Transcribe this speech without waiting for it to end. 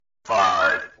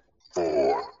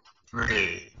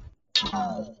3, 2,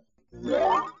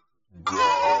 1,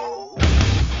 go!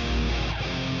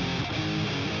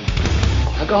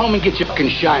 Now go home and get your fucking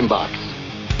shine box.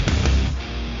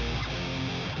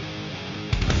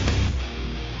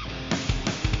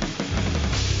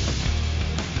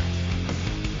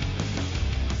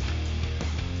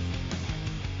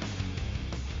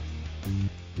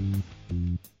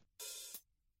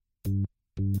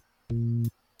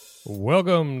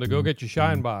 Welcome to Go Get Your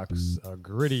Shine Box, a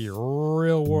gritty,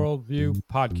 real-world view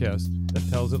podcast that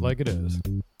tells it like it is.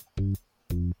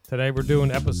 Today we're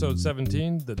doing episode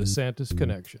 17, The DeSantis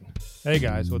Connection. Hey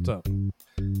guys, what's up?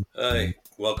 Hi,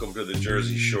 welcome to the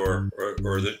Jersey Shore,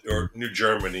 or New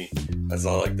Germany, as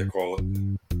I like to call it.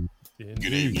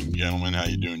 Good evening, gentlemen. How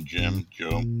you doing, Jim,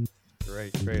 Joe?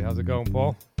 Great. How's it going,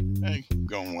 Paul? Hey,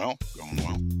 going well.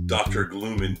 Dr.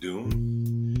 Gloom and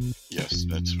Doom. Yes,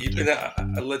 that's what Even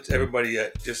I let everybody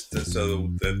just so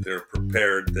that they're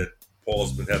prepared that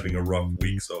Paul's been having a rough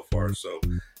week so far, so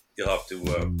you'll have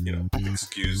to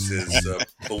excuse his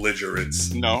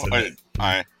belligerence. No, today.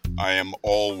 I am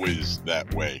always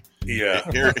that way. Yeah.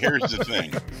 Here's the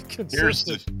thing.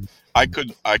 I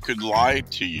could lie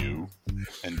to you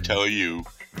and tell you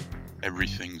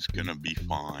everything's gonna be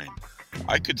fine.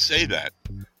 I could say that.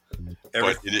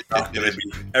 Everything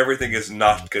is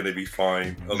not going to be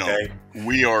fine, okay? No,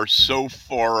 we are so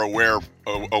far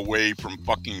away from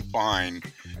fucking fine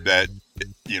that,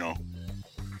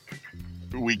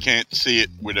 we can't see it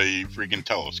with a freaking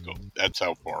telescope. That's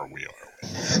how far we are.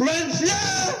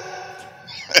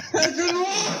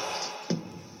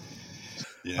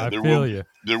 Yeah, I feel you.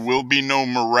 There will be no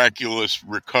miraculous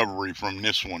recovery from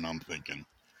this one, I'm thinking.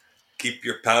 Keep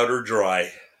your powder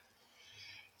dry.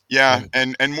 Yeah,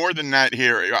 and more than that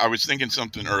here, I was thinking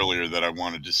something earlier that I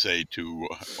wanted to say to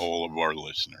all of our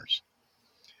listeners.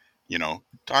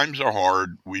 Times are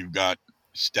hard. We've got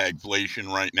stagflation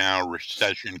right now,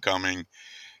 recession coming,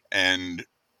 and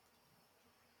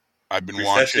I've been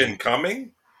watching. Recession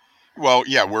coming? Well,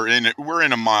 yeah, we're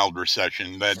in a mild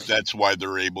recession. That's why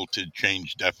they're able to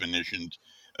change definitions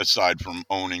aside from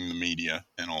owning the media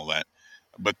and all that.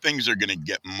 But things are going to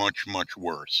get much, much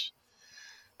worse.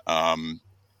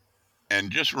 And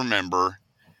just remember,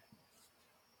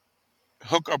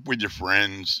 hook up with your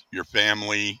friends, your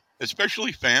family,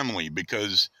 especially family,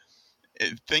 because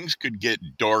things could get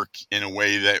dark in a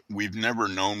way that we've never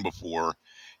known before.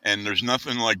 And there's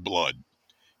nothing like blood.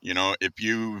 If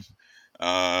you've,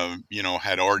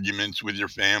 had arguments with your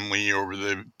family over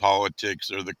the politics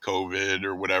or the COVID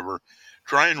or whatever,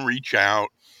 try and reach out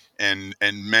and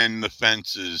mend the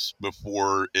fences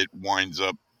before it winds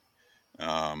up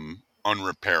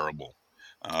unrepairable.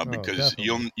 Because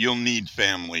you'll need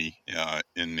family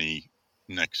in the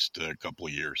next couple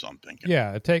of years, I'm thinking.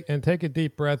 Yeah, take a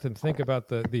deep breath and think about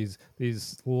these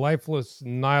lifeless,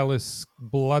 nihilist,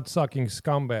 blood-sucking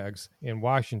scumbags in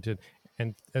Washington,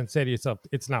 and say to yourself,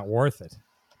 it's not worth it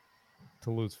to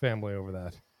lose family over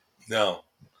that. No,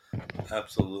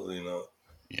 absolutely not.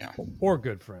 Yeah, or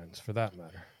good friends, for that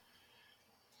matter.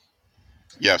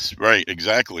 Yes, right,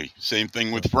 exactly. Same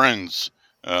thing with friends.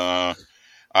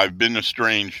 I've been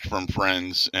estranged from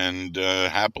friends, and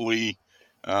happily,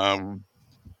 that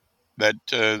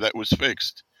was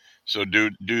fixed. So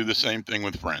do the same thing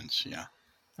with friends. Yeah,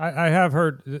 I have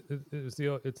heard it's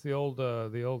the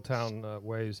old town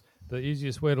ways. The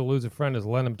easiest way to lose a friend is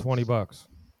lend him $20.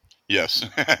 Yes.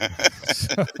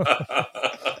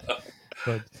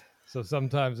 But so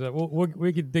sometimes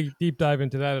we could deep dive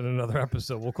into that in another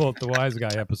episode. We'll call it the Wise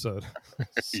Guy episode.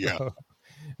 Yeah.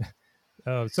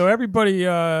 So everybody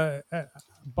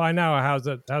by now has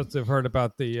heard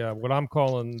about the what I'm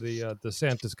calling the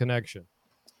DeSantis Connection.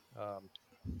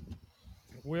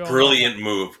 Brilliant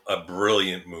move.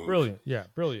 Brilliant move.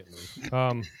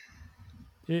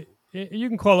 You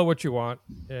can call it what you want,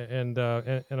 and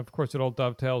of course it all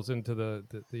dovetails into the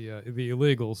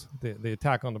illegals, the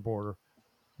attack on the border,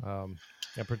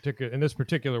 in this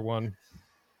particular one,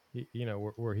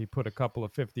 where he put a couple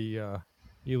of 50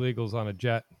 illegals on a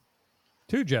jet,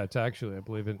 2 jets actually, I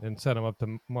believe, and sent them up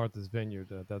to Martha's Vineyard.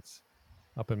 That's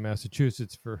up in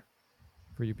Massachusetts for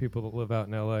you people that live out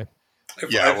in LA.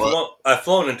 I've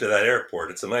flown into that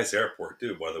airport. It's a nice airport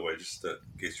too, by the way, just in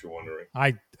case you're wondering.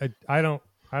 I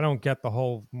don't get the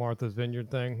whole Martha's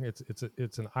Vineyard thing.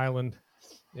 It's an island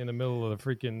in the middle of the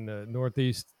freaking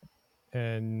Northeast,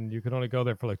 and you can only go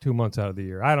there for like 2 months out of the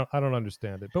year. I don't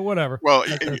understand it, but whatever. Well,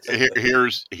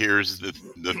 here's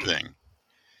the thing.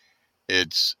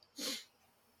 It's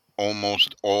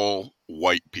almost all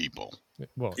white people.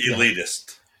 Well,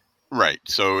 elitist. Right.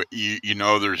 So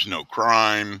there's no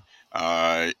crime.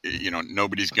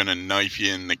 Nobody's going to knife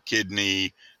you in the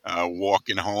kidney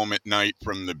walking home at night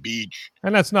from the beach.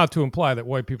 And that's not to imply that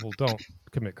white people don't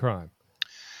commit crime.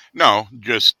 No,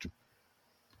 just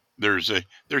there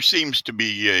seems to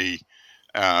be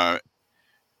a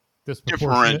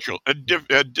differential, a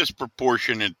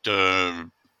disproportionate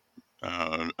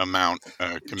amount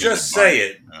committed. Just say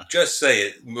it. Just say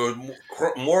it.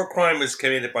 More crime is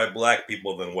committed by black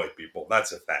people than white people.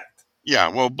 That's a fact. Yeah,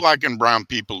 well, black and brown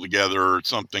people together are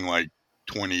something like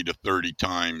 20 to 30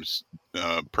 times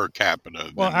per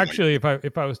capita. Well, actually, if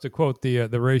I was to quote the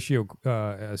ratio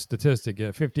statistic,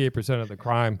 58% of the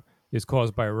crime is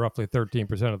caused by roughly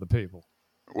 13% of the people.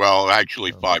 Well,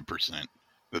 actually, 5%.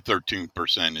 The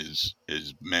 13%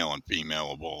 is male and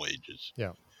female of all ages.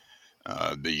 Yeah.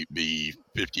 The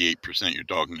 58% you're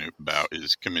talking about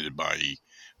is committed by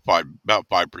about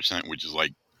 5%, which is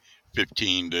like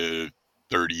 15 to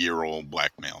 30-year-old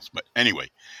black males. But anyway,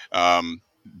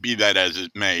 be that as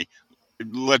it may,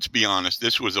 let's be honest.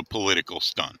 This was a political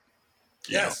stunt.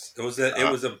 Yes, it was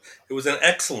an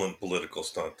excellent political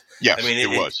stunt. Yes, I mean, it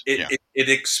was. It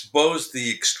exposed the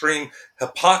extreme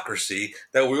hypocrisy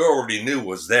that we already knew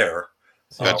was there.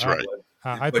 That's right.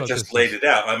 But just laid it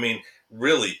out. I mean,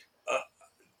 really,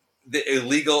 the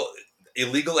illegal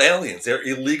aliens. They're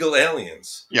illegal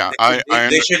aliens. Yeah,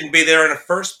 they shouldn't be there in the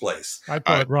first place. I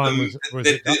thought Ron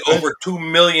the over 2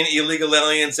 million illegal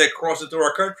aliens that cross into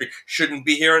our country shouldn't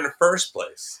be here in the first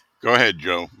place. Go ahead,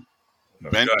 Joe.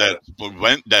 Vent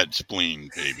that spleen,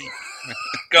 baby.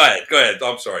 Go ahead.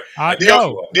 I'm sorry.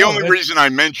 The only reason I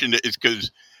mentioned it is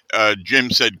because Jim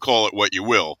said, "Call it what you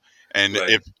will," and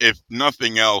right. if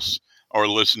nothing else, our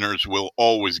listeners will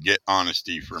always get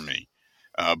honesty from me.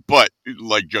 But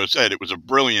like Joe said, it was a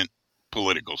brilliant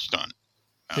political stunt.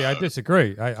 See, I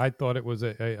disagree. I thought it was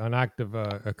an act of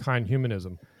a kind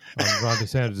humanism on Ron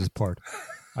DeSantis' part.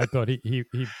 I thought he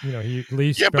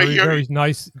leased very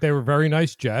nice. They were very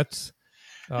nice jets.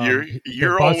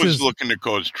 You're always looking to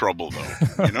cause trouble,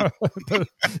 though. You know,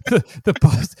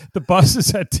 the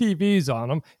buses had TVs on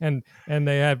them, and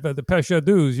they had the Pesha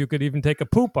Doux. You could even take a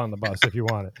poop on the bus if you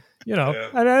wanted. Yeah.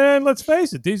 And let's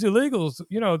face it, these illegals,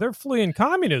 they're fleeing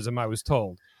communism. I was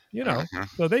told.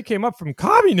 So they came up from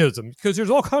communism because there's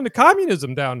all kind of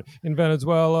communism down in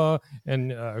Venezuela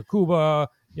and Cuba.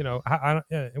 And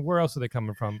where else are they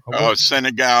coming from?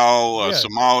 Senegal,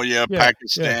 Somalia,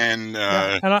 Pakistan.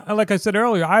 And like I said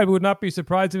earlier, I would not be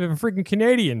surprised if a freaking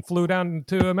Canadian flew down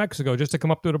to Mexico just to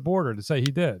come up to the border to say he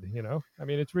did. I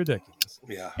mean, it's ridiculous.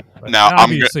 Yeah. But now,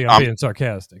 obviously, I'm being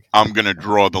sarcastic. I'm going to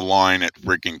draw the line at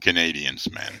freaking Canadians,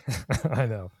 man. I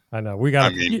know. We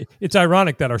got. It's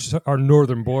ironic that our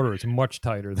northern border is much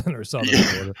tighter than our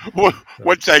southern border.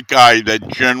 What's that guy? That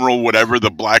general, whatever,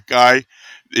 the black guy.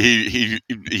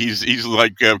 He's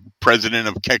like a president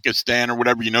of Kekistan or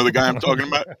whatever. You know the guy I'm talking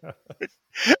about?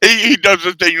 he does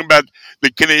the thing about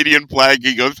the Canadian flag.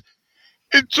 He goes,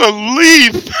 "It's a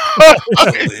leaf."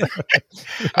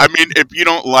 I mean, if you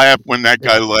don't laugh when that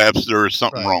guy laughs, there is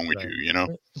something wrong with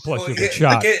you. Plus, you get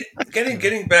shot.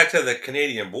 Getting back to the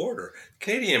Canadian border.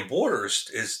 Canadian border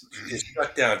is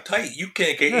shut down tight. You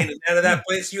can't get in and out of that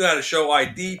place. You got to show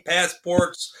ID,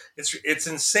 passports. It's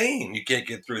insane. You can't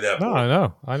get through that border.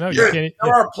 No, I know. There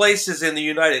are places in the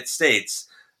United States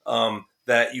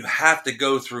that you have to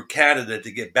go through Canada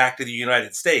to get back to the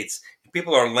United States.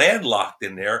 People are landlocked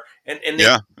in there, and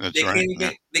they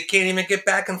can't even get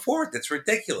back and forth. It's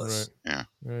ridiculous. Right. Yeah.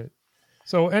 Right.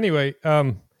 So anyway,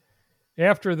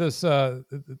 after this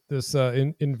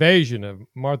invasion of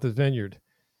Martha's Vineyard,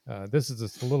 this is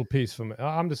just a little piece from.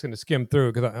 I'm just going to skim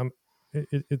through because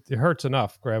it hurts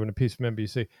enough grabbing a piece from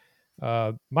NBC.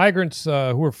 Migrants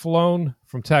who were flown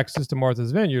from Texas to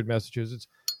Martha's Vineyard, Massachusetts,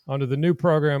 under the new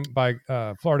program by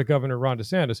Florida Governor Ron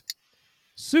DeSantis,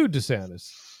 sued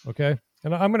DeSantis. Okay,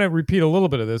 and I'm going to repeat a little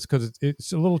bit of this because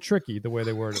it's a little tricky the way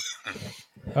they word it.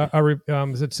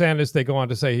 DeSantis, they go on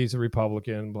to say he's a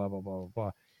Republican, blah, blah, blah,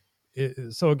 blah.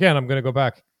 So again, I'm going to go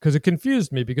back because it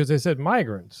confused me because they said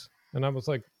migrants. And I was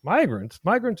like, migrants?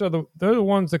 Migrants they're the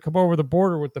ones that come over the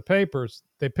border with the papers.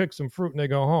 They pick some fruit and they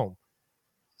go home.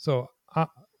 So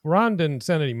Ron didn't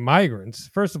send any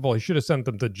migrants. First of all, he should have sent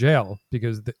them to jail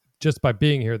because just by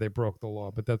being here, they broke the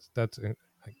law. But that's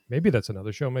maybe that's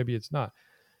another show. Maybe it's not.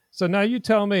 So now you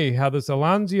tell me how this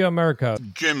Alonzia America.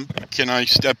 Jim, can I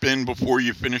step in before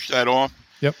you finish that off?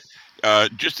 Yep.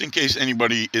 Just in case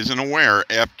anybody isn't aware,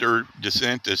 after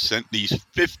DeSantis sent these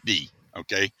 50,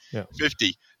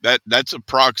 50, that's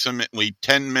approximately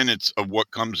 10 minutes of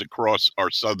what comes across our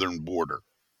southern border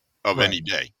of any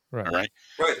day. Right. All right.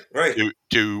 Right.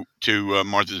 To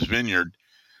Martha's Vineyard.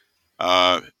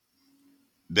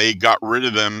 they got rid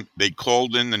of them. They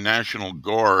called in the National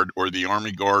Guard or the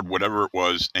Army Guard, whatever it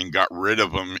was, and got rid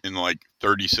of them in like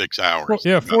 36 hours. Well,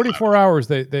 yeah, 44 hours.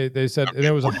 They said, and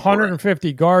there was 150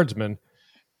 hours. Guardsmen.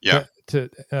 Yeah. To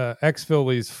exfil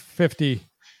these 50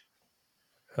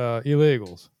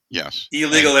 illegals. Yes.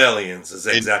 Illegal aliens is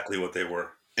exactly what they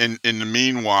were. In the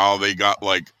meanwhile, they got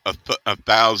like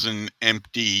 1,000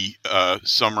 empty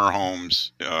summer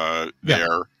homes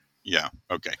there. Yeah.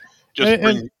 Okay.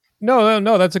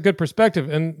 No, that's a good perspective.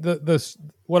 And the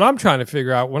what I'm trying to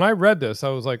figure out, when I read this, I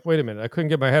was like, wait a minute, I couldn't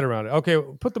get my head around it. Okay,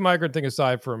 put the migrant thing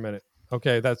aside for a minute.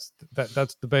 Okay, that's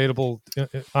debatable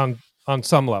on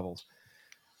some levels.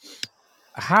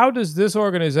 How does this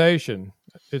organization?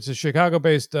 It's a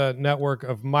Chicago-based network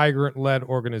of migrant-led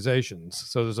organizations.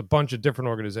 So there's a bunch of different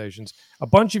organizations. A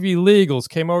bunch of illegals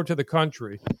came over to the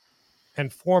country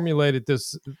and formulated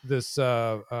this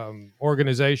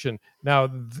organization. Now,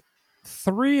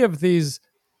 three of these,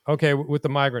 okay, with the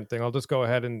migrant thing, I'll just go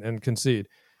ahead and concede.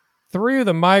 Three of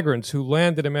the migrants who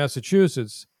landed in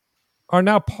Massachusetts are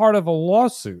now part of a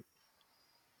lawsuit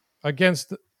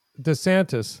against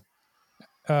DeSantis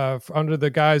under the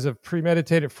guise of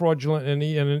premeditated, fraudulent,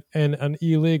 and an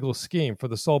illegal scheme for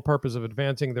the sole purpose of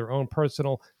advancing their own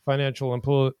personal, financial, and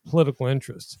political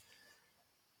interests.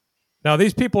 Now,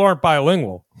 these people aren't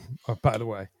bilingual, by the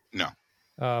way. No.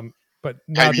 But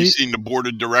have you seen the board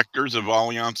of directors of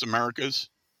Allianz Americas?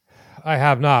 I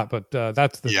have not, but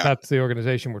that's the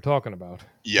organization we're talking about.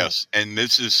 Yes, and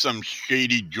this is some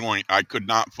shady joint. I could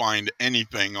not find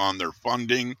anything on their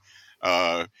funding.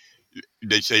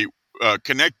 They say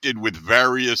connected with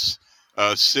various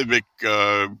civic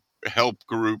help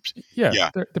groups.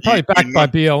 Yeah. They're probably backed by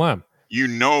BLM. You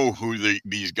know who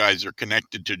these guys are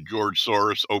connected to: George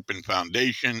Soros, Open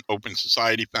Foundation, Open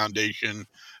Society Foundation,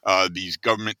 these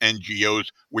government NGOs,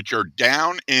 which are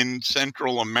down in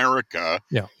Central America,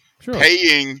 sure.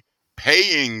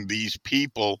 paying these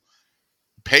people,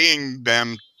 paying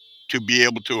them to be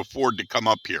able to afford to come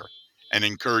up here, and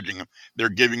encouraging them. They're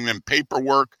giving them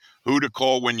paperwork, who to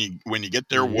call when you get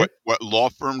there, what law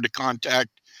firm to contact,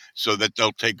 so that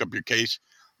they'll take up your case.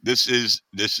 This is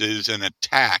an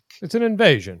attack. It's an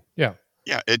invasion. Yeah.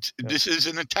 This is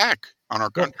an attack on our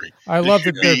country. I love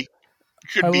that.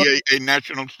 Should be a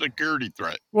national security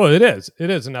threat. Well, it is.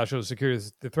 It is a national security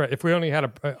threat. If we only had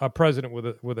a president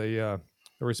with a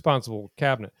responsible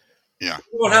cabinet. Yeah.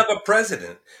 We don't have a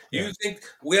president. You think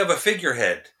we have a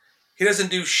figurehead? He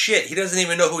doesn't do shit. He doesn't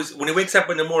even know when he wakes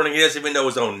up in the morning. He doesn't even know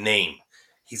his own name.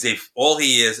 All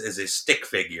he is a stick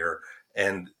figure,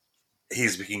 and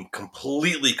he's being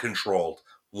completely controlled,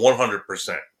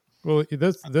 100%. Well,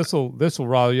 this will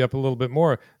rile you up a little bit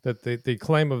more. That the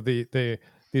claim of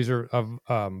these are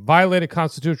violated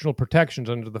constitutional protections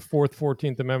under the 4th,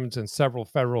 14th Amendments and several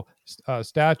federal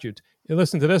statutes. You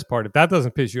listen to this part. If that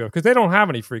doesn't piss you off, because they don't have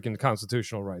any freaking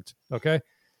constitutional rights. Okay.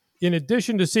 In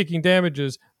addition to seeking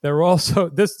damages, they're also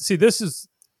this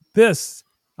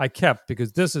I kept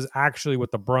because this is actually what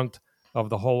the brunt of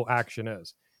the whole action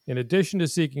is. In addition to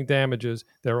seeking damages,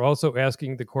 they're also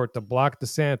asking the court to block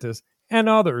DeSantis and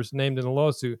others named in the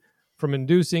lawsuit from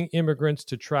inducing immigrants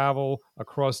to travel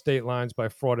across state lines by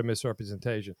fraud and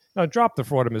misrepresentation. Now, drop the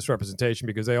fraud and misrepresentation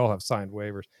because they all have signed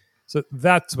waivers. So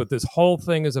that's what this whole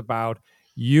thing is about.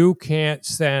 You can't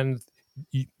send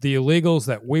the illegals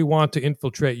that we want to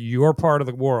infiltrate your part of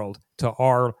the world to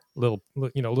our little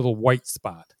white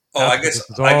spot. That's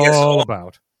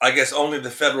about. I guess only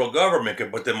the federal government can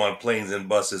put them on planes and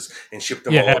buses and ship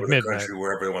them all over the country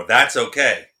wherever they want. That's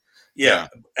okay. Yeah.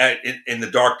 In the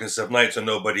darkness of night, so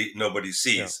nobody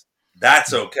sees. Yeah.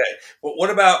 That's okay. But what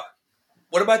about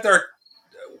our?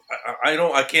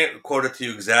 I can't quote it to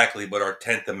you exactly, but our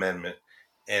 10th Amendment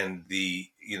and the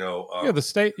the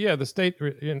state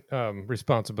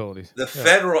responsibilities, the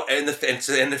federal and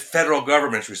the federal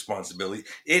government's responsibility.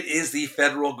 It is the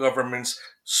federal government's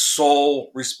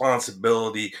sole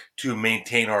responsibility to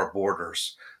maintain our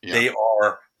borders. Yeah.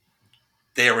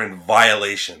 They are in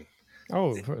violation.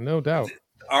 Oh, no doubt.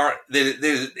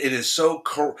 It is so.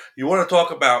 You want to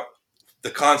talk about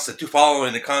the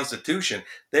following the Constitution?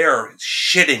 They are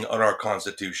shitting on our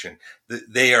Constitution.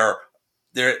 They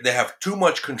have too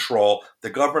much control. The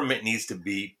government needs to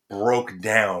be broke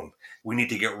down. We need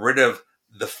to get rid of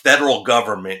the federal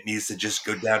government. Needs to just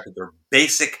go down to their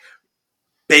basic,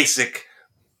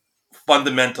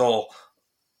 fundamental.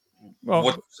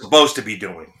 What they're supposed to be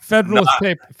doing.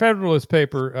 Federalist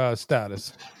paper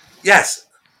status. Yes.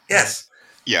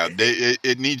 Yeah,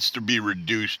 it needs to be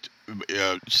reduced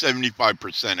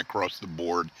 75% across the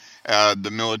board.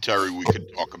 The military we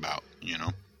could talk about,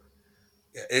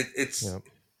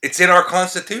 It's in our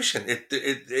Constitution.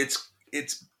 It's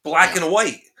it's black and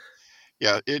white.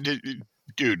 Yeah,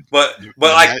 dude. But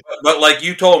like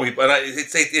you told me, but I hate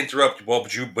to interrupt you, Paul.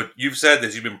 But you've said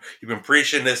this. You've been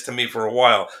preaching this to me for a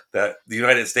while, that the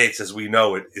United States, as we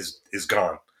know it, is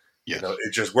gone. Yes.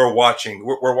 It's just we're watching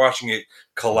it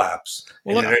collapse,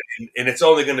 and it's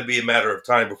only going to be a matter of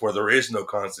time before there is no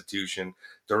Constitution,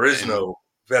 there is no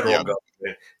federal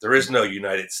government, there is no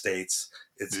United States.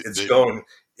 It's going.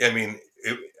 I mean,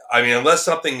 unless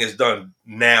something is done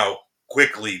now,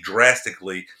 quickly,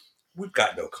 drastically, we've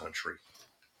got no country.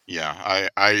 Yeah,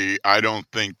 I don't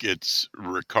think it's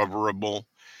recoverable.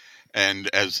 And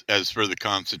as for the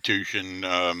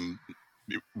Constitution,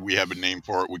 we have a name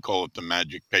for it. We call it the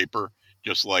magic paper,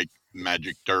 just like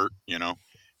magic dirt.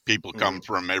 People come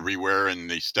from everywhere and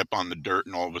they step on the dirt,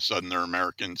 and all of a sudden they're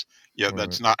Americans. Yeah,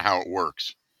 that's not how it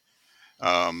works.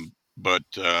 But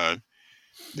the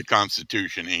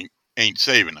Constitution ain't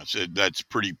saving us. That's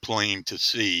pretty plain to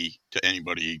see to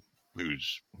anybody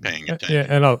who's paying attention. Yeah,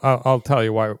 and I'll tell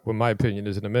you what my opinion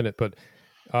is in a minute, but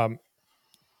kind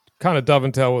of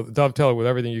dovetail with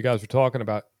everything you guys were talking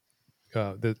about,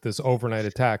 this overnight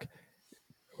attack.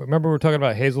 Remember we were talking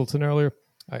about Hazleton earlier?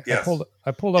 I pulled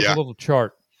up a little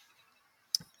chart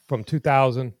from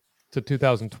 2000 to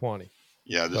 2020.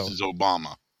 Yeah, this is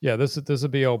Obama. Yeah, this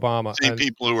would be Obama. Same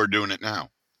people who are doing it now.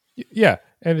 Yeah,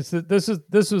 and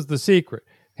this was the secret.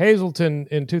 Hazleton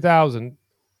in 2000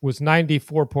 was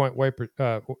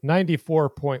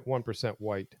 94.1%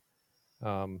 white.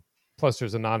 Plus,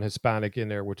 there's a non-Hispanic in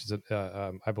there, which is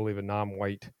I believe a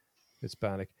non-white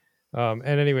Hispanic.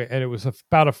 And it was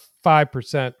about a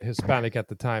 5% Hispanic at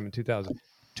the time in 2000.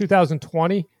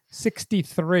 2020,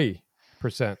 63%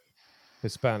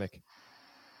 Hispanic.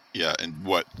 Yeah, and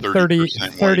what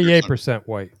 38%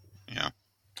 white. Yeah.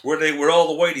 Where'd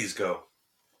all the whiteys go?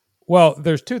 Well,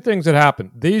 there's two things that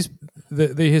happened. The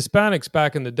Hispanics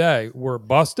back in the day were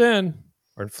bussed in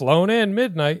or flown in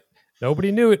midnight.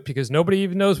 Nobody knew it because nobody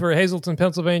even knows where Hazleton,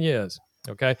 Pennsylvania is.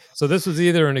 Okay, so this was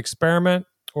either an experiment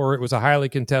or it was a highly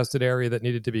contested area that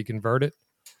needed to be converted.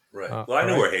 Right. Well, I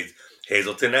know where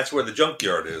Hazleton. That's where the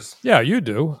junkyard is. Yeah, you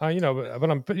do.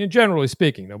 But I'm generally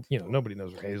speaking. Nobody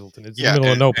knows where Hazleton is. It's in the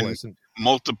middle of no place. And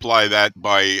multiply that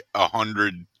by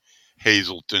 100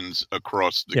 Hazletons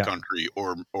across the country,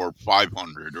 or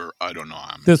 500, or I don't know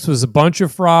how many. This was a bunch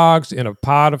of frogs in a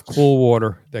pot of cool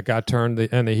water that got turned,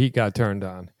 and the heat got turned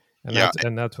on, and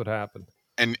that's what happened.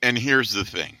 And here's the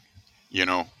thing,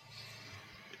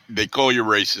 they call you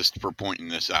racist for pointing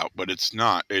this out, but it's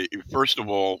not. First of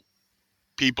all,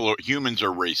 humans are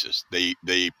racist.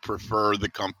 They prefer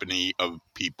the company of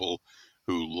people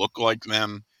who look like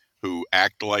them, who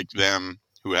act like them,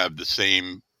 who have the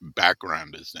same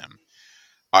background as them.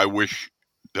 I wish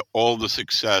all the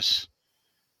success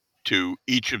to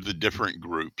each of the different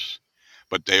groups,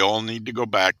 but they all need to go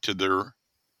back to their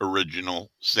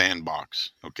original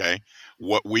sandbox. Okay,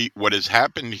 what has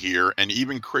happened here, and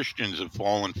even Christians have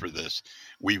fallen for this.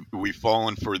 We've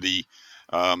fallen for the,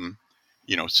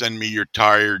 send me you're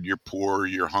tired, you're poor,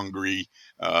 you're hungry,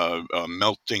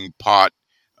 melting pot,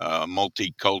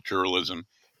 multiculturalism.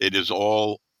 It is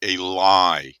all a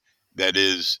lie. That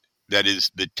is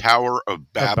the Tower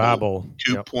of Babel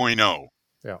 2.0.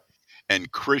 Yeah.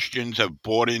 And Christians have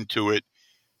bought into it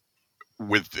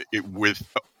with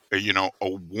a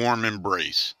warm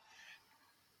embrace.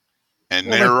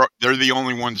 And they're the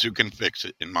only ones who can fix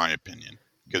it, in my opinion,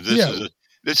 because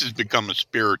this has become a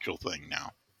spiritual thing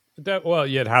now.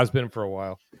 It has been for a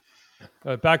while.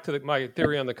 Back to my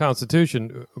theory on the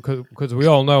Constitution, because we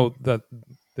all know that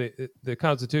the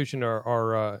Constitution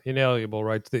are inalienable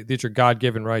rights. These are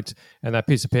God-given rights, and that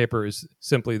piece of paper is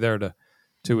simply there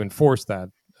to enforce that.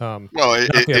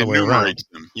 It enumerates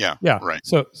them. Yeah. Right.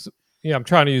 So I'm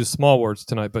trying to use small words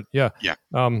tonight, but yeah. Yeah.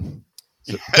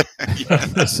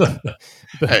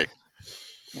 Hey,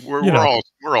 we're all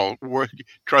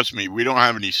trust me, we don't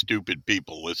have any stupid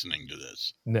people listening to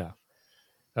this. No.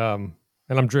 And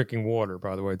I'm drinking water,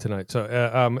 by the way, tonight.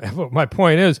 So my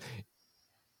point is,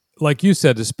 like you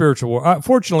said, the spiritual war.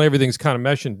 Fortunately, everything's kind of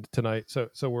meshing tonight, so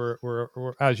we're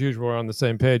as usual, we're on the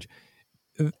same page.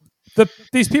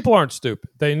 These people aren't stupid.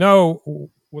 They know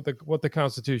what the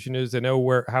Constitution is. They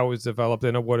know how it was developed.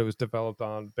 They know what it was developed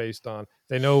on, based on.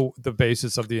 They know the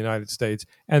basis of the United States,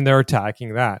 and they're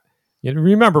attacking that.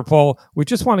 Remember, Paul, we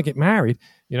just want to get married.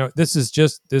 This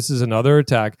is another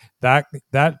attack.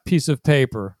 That piece of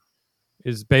paper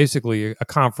is basically a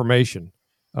confirmation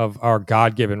of our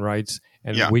God-given rights,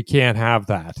 and we can't have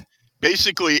that.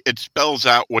 Basically, it spells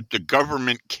out what the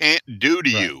government can't do to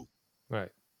you. Right.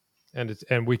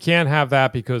 And we can't have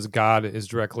that because God is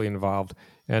directly involved.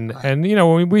 And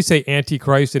when we say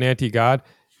anti-Christ and anti-God,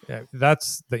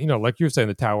 That's like you're saying,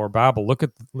 the Tower of Babel. Look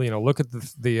at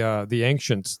the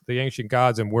ancient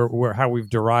gods, and where how we've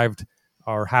derived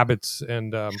our habits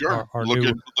and sure. our look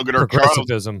new at our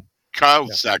progressivism.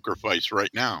 Child sacrifice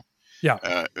right now.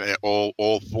 Yeah,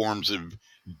 all forms of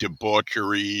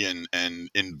debauchery and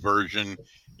inversion.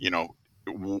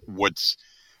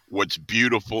 What's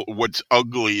beautiful, what's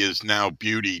ugly is now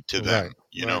beauty to them.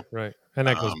 Right, and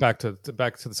that goes back to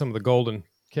some of the golden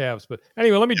calves. But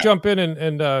anyway, let me jump in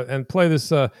and play this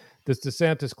this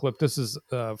DeSantis clip. This is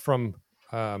from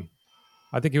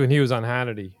I think when he was on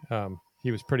Hannity.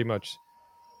 He was pretty much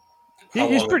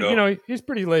he's pretty he's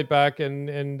pretty laid back and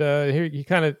he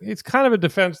it's kind of a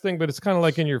defense thing, but it's kind of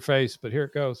like in your face. But here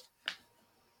it goes.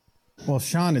 Well,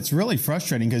 Sean, it's really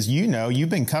frustrating because you've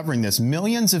been covering this.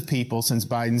 Millions of people since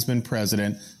Biden's been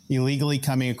president illegally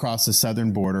coming across the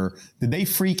southern border. Did they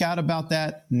freak out about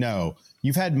that? No.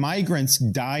 You've had migrants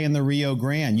die in the Rio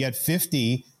Grande. You had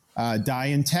 50 die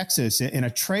in Texas in a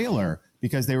trailer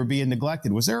because they were being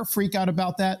neglected. Was there a freak out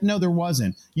about that? No, there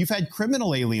wasn't. You've had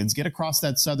criminal aliens get across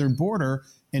that southern border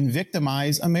and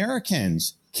victimize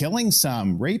Americans, killing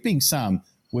some, raping some.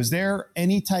 Was there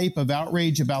any type of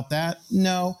outrage about that?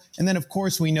 No. And then, of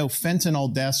course, we know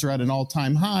fentanyl deaths are at an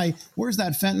all-time high. Where's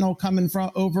that fentanyl coming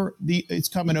from? It's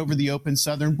coming over the open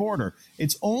southern border.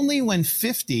 It's only when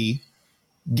 50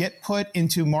 get put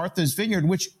into Martha's Vineyard,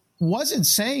 which wasn't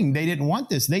saying they didn't want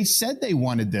this. They said they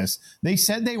wanted this. They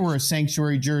said they were a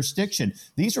sanctuary jurisdiction.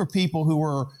 These were people who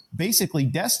were basically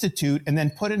destitute and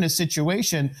then put in a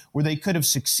situation where they could have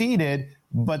succeeded.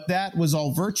 But that was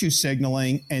all virtue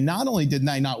signaling. And not only did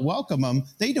they not welcome them,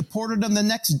 they deported them the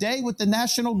next day with the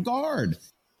National Guard.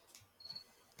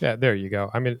 Yeah, there you go.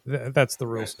 I mean, that's the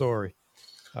real story.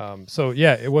 So,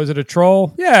 yeah, was it a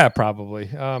troll? Yeah, probably.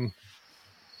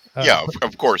 Yeah,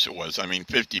 of course it was. I mean,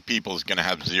 50 people is going to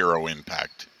have zero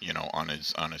impact, on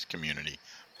his community.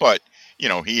 But,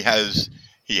 he has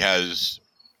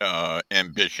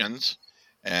ambitions.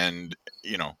 And,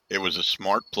 it was a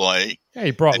smart play. Yeah,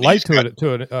 he brought light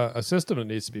to a system that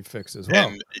needs to be fixed as well.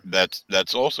 And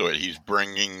that's also it. He's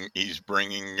bringing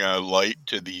light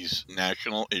to these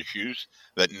national issues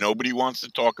that nobody wants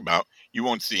to talk about. You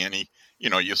won't see any.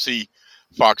 You'll see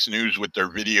Fox News with their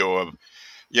video of,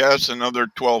 yes, another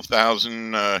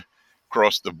 12,000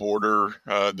 crossed the border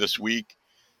this week.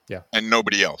 Yeah, and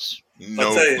nobody else.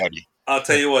 Nobody. I'll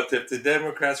tell you what. If the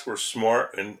Democrats were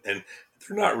smart and they're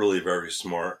not really very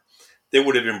smart, they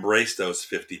would have embraced those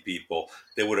 50 people.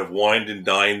 They would have wined and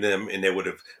dined them, and they would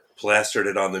have plastered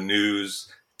it on the news,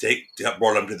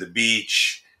 brought them to the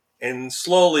beach, and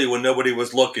slowly, when nobody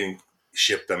was looking,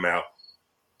 shipped them out.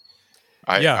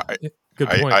 Good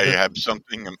point. I have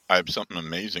something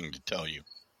amazing to tell you.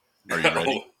 Are you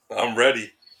ready? I'm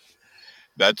ready.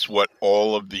 That's what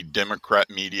all of the Democrat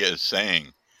media is saying.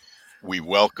 We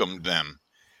welcomed them.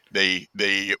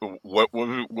 What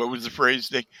was the phrase?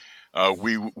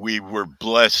 We were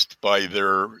blessed by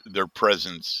their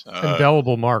presence.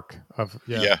 Indelible mark of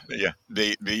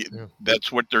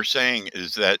That's what they're saying,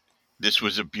 is that this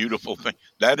was a beautiful thing.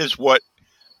 That is what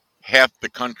half the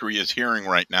country is hearing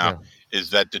right now, is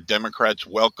that the Democrats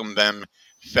welcomed them,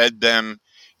 fed them,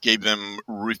 gave them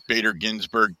Ruth Bader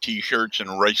Ginsburg T-shirts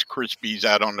and Rice Krispies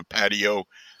out on the patio.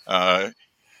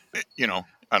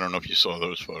 I don't know if you saw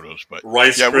those photos, but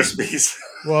Rice Krispies.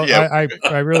 Well,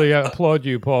 I really applaud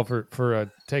you, Paul, for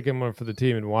taking one for the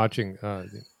team and watching those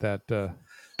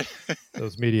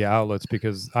media outlets,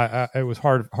 because it was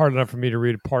hard enough for me to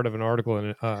read part of an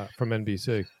article from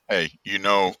NBC. Hey,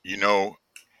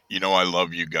 I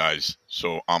love you guys,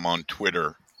 so I'm on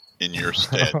Twitter in your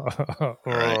stead. All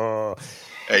right?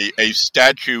 A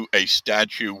statue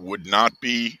would not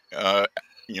be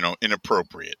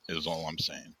inappropriate, is all I'm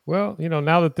saying. Well,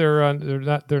 now that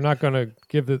they're not going to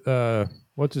give the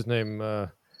what's his name the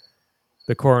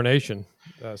coronation,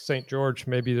 St. George,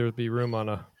 maybe there'll be room on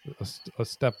a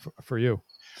step for you.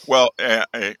 Well,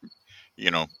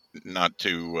 not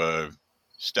to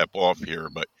step off here,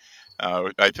 but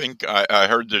I think I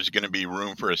heard there's going to be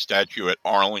room for a statue at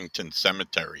Arlington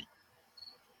Cemetery.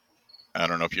 I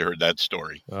don't know if you heard that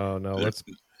story. Oh no,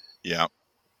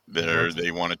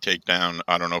 they want to take down,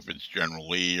 I don't know if it's General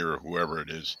Lee or whoever it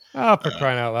is. Oh, for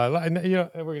crying out loud. We're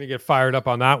going to get fired up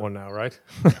on that one now, right?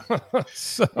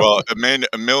 Well,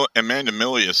 Amanda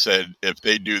Millia said if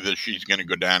they do this, she's going to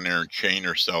go down there and chain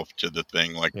herself to the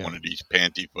thing like one of these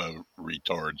Pantifa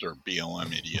retards or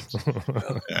BLM idiots.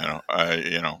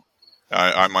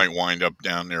 I might wind up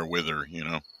down there with her,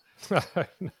 Well,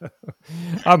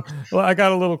 I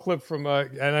got a little clip from,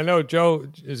 and I know Joe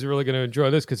is really going to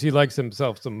enjoy this because he likes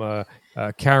himself some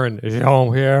Karen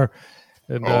Jean here.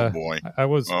 And oh boy, I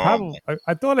was probably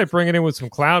I thought I'd bring it in with some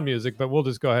clown music, but we'll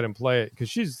just go ahead and play it because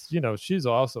she's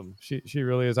awesome. She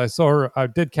really is. I saw her. I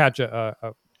did catch a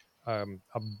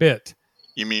bit.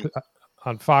 You mean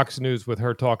on Fox News with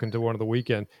her talking to one of the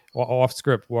weekend off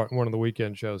script one of the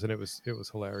weekend shows, and it was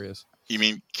hilarious. You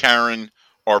mean Karen?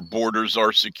 Our borders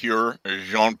are secure,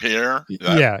 Jean-Pierre.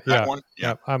 That one.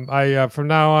 Yeah. I from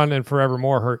now on and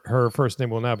forevermore, her first name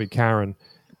will now be Karen.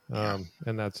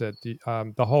 And that's it.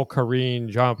 The whole Karine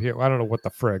Jean-Pierre. I don't know what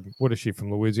the frig. What is she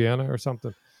from Louisiana or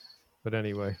something? But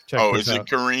anyway, check this out. Is it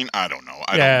Karine? I don't know.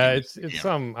 It's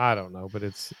some. I don't know, but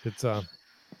it's.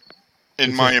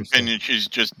 In my opinion, she's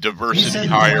just diversity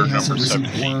hire number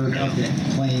 17. Word of the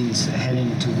planes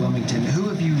heading to Wilmington. Who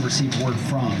have you received word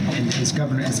from? And has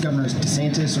Governor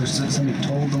DeSantis or somebody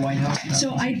told the White House?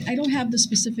 So I don't have the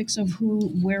specifics of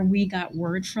where we got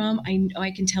word from.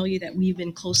 I can tell you that we've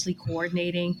been closely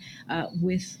coordinating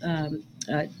with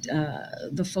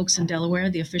the folks in Delaware,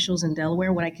 the officials in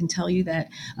Delaware. What I can tell you that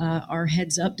our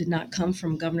heads up did not come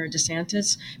from Governor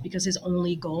DeSantis, because his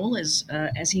only goal is,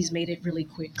 as he's made it really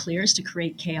clear, is to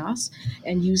create chaos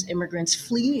and use immigrants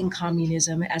fleeing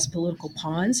communism as political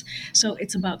pawns. So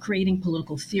it's about creating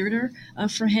political theater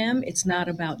for him. It's not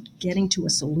about getting to a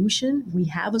solution. We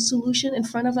have a solution in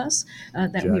front of us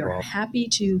that we are happy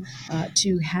to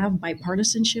have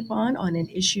bipartisanship on an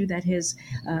issue that has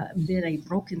been a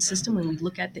broken system when we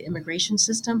look at the immigration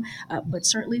system. But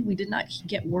certainly we did not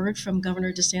get word from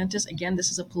Governor DeSantis. Again, this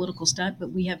is a political stunt,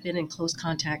 but we have been in close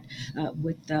contact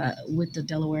with the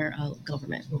Delaware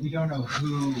government. But we don't know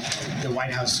who the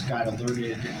White House got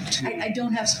alerted to. I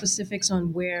don't have specifics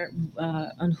on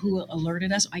on who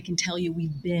alerted us. I can tell you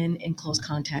we've been in close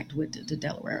contact with the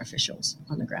Delaware officials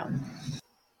on the ground.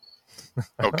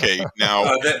 Okay,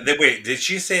 now wait. Did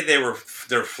she say they're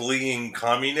fleeing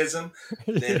communism?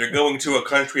 They're going to a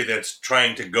country that's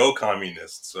trying to go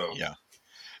communist. So yeah.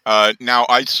 Now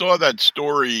I saw that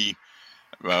story.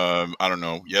 I don't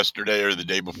know, yesterday or the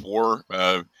day before.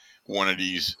 One of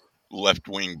these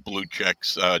left-wing blue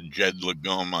checks, Jed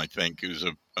Legum, I think, who's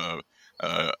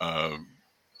a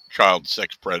child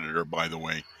sex predator, by the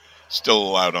way, still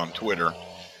allowed on Twitter.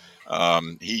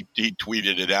 He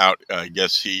tweeted it out. I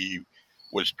guess he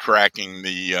was tracking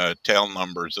the tail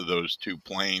numbers of those two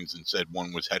planes and said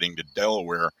one was heading to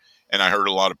Delaware. And I heard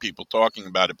a lot of people talking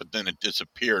about it, but then it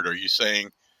disappeared. Are you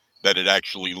saying that it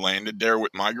actually landed there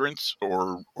with migrants,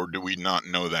 or do we not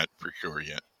know that for sure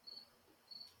yet?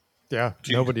 Yeah,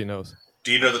 nobody knows.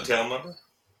 Do you know the tail number?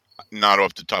 Not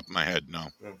off the top of my head, no.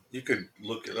 You could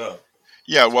look it up.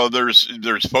 Yeah, well, there's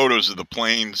photos of the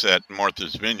planes at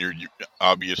Martha's Vineyard,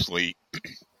 obviously.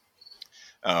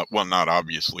 Well, not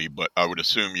obviously, but I would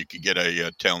assume you could get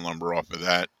a tail number off of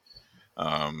that.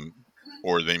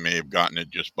 Or they may have gotten it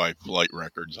just by flight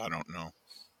records. I don't know.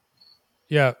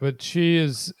 Yeah, but she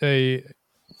is I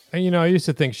used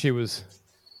to think she was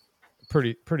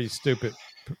pretty stupid,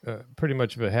 pretty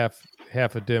much of a half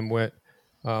a dimwit.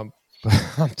 But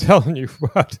I'm telling you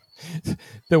what,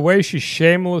 the way she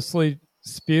shamelessly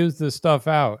spews this stuff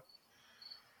out.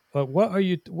 But what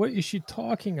is she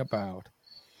talking about?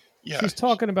 Yeah. She's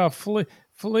talking about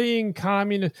fleeing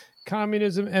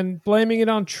communism and blaming it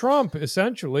on Trump,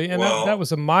 essentially. And that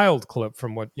was a mild clip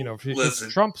from what,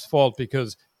 it's Trump's fault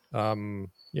because, Yeah,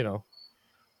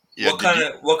 what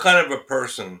kind of a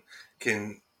person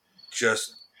can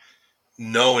just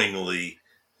knowingly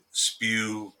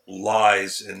spew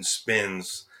lies and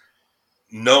spins,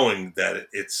 knowing that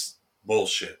it's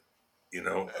bullshit?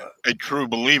 A true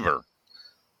believer.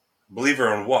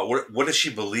 Believer in what? What does she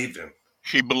believe in?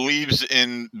 She believes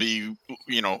in the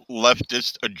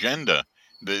leftist agenda,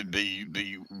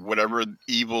 the whatever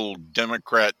evil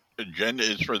Democrat agenda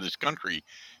is for this country.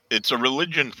 It's a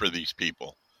religion for these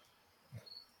people.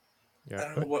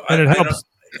 Yeah, and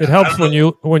it helps when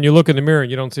you look in the mirror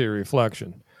and you don't see a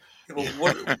reflection. Yeah,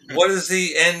 what is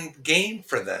the end game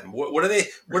for them? What do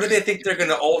they think they're going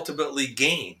to ultimately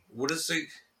gain? What is the?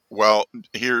 Well,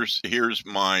 here's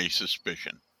my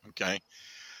suspicion. Okay.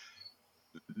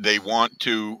 They want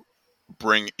to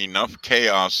bring enough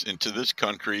chaos into this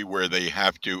country where they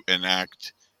have to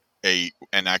enact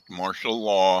martial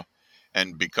law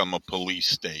and become a police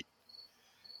state.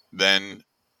 Then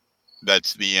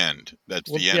that's the end.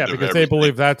 That's the end of everything. Yeah, because they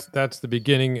believe that's the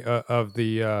beginning of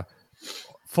the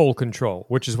full control,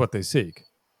 which is what they seek.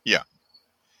 Yeah.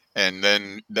 And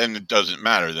then it doesn't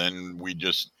matter. Then we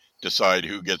just decide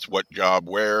who gets what job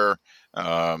where,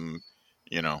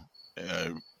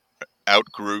 out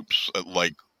groups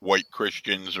like white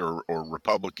Christians or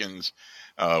Republicans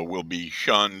will be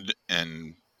shunned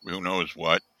and who knows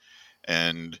what.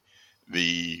 And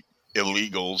the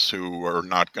illegals who are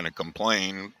not going to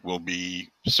complain will be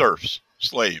serfs,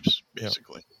 slaves,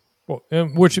 basically. Well,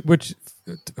 and which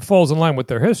falls in line with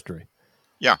their history.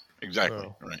 Yeah, exactly.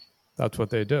 So right. That's what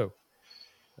they do.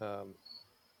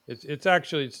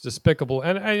 It's despicable.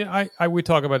 And I we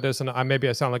talk about this, and maybe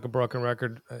I sound like a broken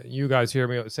record. You guys hear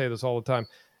me say this all the time.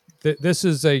 This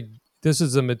is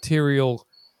a material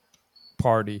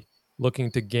party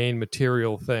looking to gain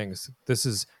material things.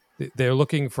 They're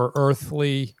looking for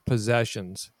earthly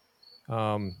possessions.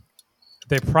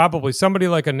 They probably, somebody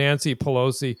like a Nancy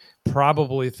Pelosi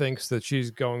probably thinks that she's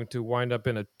going to wind up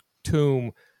in a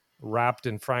tomb wrapped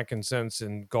in frankincense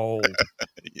and gold.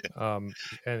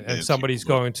 And somebody's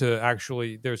going to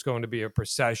actually, there's going to be a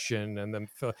procession, and then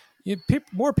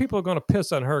more people are going to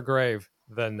piss on her grave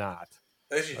than not.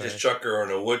 They should just chuck her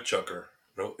in a wood chucker,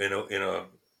 in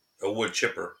a wood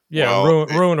chipper. Yeah,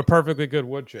 ruin a perfectly good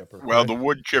wood chipper. Well, right? The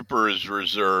wood chipper is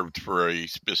reserved for a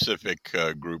specific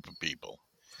group of people,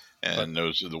 and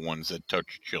those are the ones that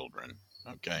touch children.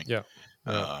 Okay. Yeah.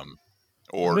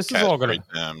 Or this is all going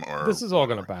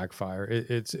to backfire.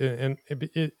 It's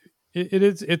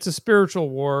a spiritual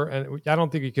war, and I don't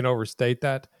think you can overstate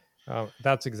that.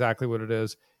 That's exactly what it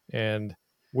is, and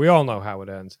we all know how it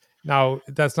ends. Now,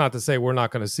 that's not to say we're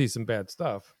not going to see some bad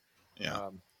stuff. Yeah.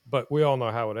 But we all know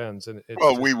how it ends, and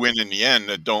we win in the end.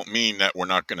 That don't mean that we're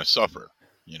not going to suffer.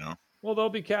 Well, there'll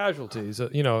be casualties.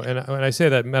 And when I say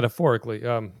that metaphorically,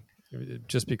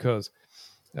 just because.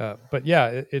 But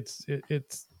yeah, it's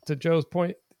to Joe's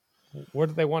point. What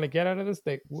do they want to get out of this?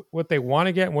 What they want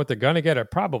to get and what they're going to get are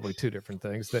probably two different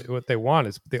things. What they want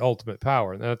is the ultimate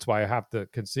power, and that's why I have to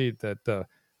concede that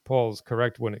Paul's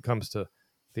correct when it comes to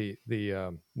the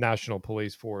national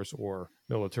police force or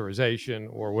militarization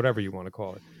or whatever you want to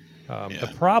call it.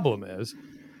 The problem is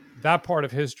that part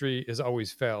of history has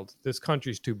always failed. This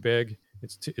country's too big.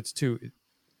 It's too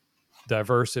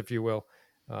diverse, if you will,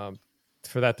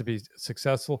 for that to be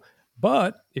successful.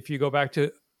 But if you go back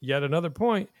to yet another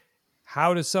point,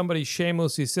 how does somebody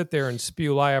shamelessly sit there and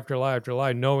spew lie after lie after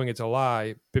lie, knowing it's a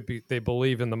lie, but they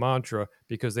believe in the mantra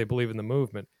because they believe in the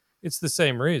movement? It's the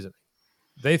same reason.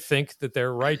 They think that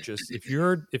they're righteous. If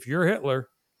you're Hitler,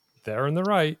 they're in the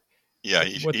right. Yeah,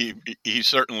 he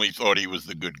certainly thought he was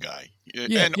the good guy.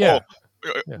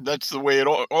 That's the way it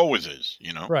always is,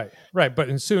 Right.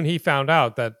 But soon he found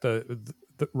out that the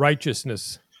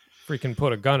righteousness freaking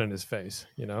put a gun in his face,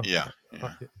 Yeah.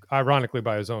 Ironically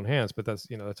by his own hands, but that's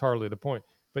hardly the point.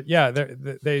 But yeah,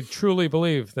 they truly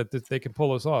believe that they can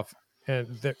pull us off, and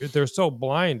they're so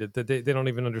blinded that they don't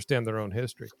even understand their own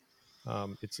history.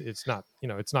 It's not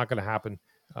going to happen.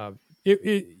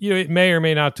 It may or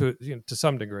may not to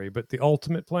some degree, but the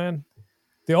ultimate plan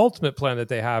that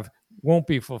they have won't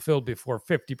be fulfilled before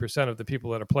 50% of the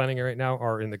people that are planning it right now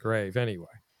are in the grave anyway.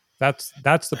 That's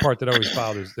the part that always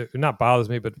bothers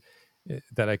me, but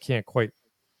that I can't quite.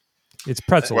 It's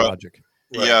pretzel logic.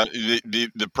 Right. Yeah,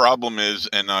 the problem is,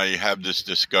 and I have this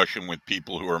discussion with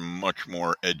people who are much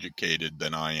more educated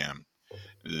than I am.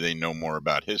 They know more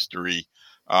about history.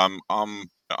 I'm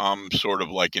sort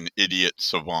of like an idiot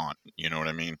savant. You know what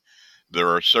I mean? There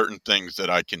are certain things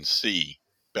that I can see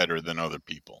better than other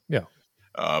people. Yeah.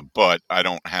 But I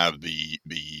don't have the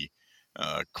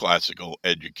classical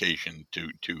education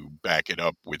to back it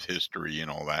up with history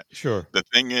and all that. Sure. The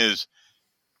thing is,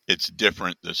 it's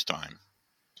different this time.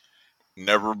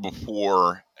 Never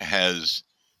before has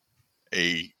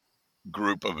a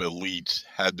group of elites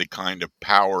had the kind of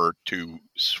power to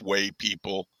sway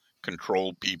people,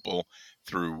 control people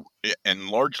through, and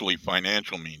largely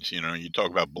financial means. You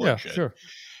talk about bloodshed. Yeah, sure.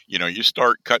 You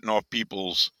start cutting off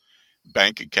people's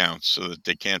bank accounts so that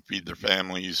they can't feed their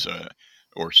families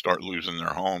or start losing their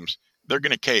homes. They're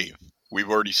going to cave. We've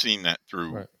already seen that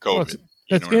through COVID.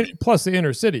 Plus the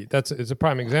inner city. It's a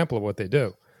prime example of what they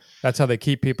do. That's how they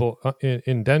keep people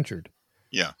indentured.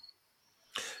 Yeah.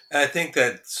 I think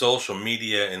that social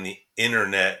media and the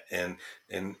internet and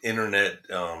internet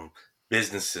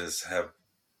businesses have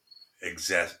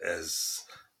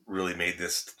really made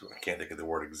this. I can't think of the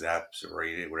word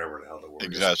exacerbated, whatever the hell the word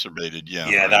exacerbated, is.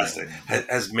 Yeah, that's it.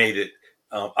 Has made it.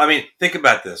 Think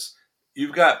about this.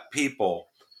 You've got people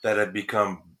that have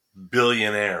become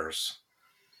billionaires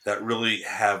that really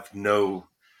have no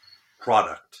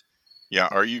product. Yeah,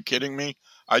 are you kidding me?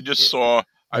 I just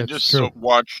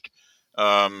watched.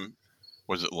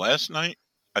 Was it last night?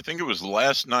 I think it was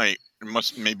last night.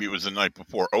 Maybe it was the night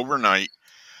before. Overnight,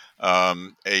 a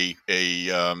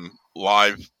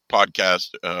live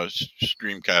podcast,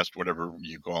 streamcast, whatever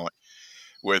you call it,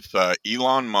 with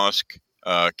Elon Musk,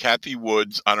 Kathy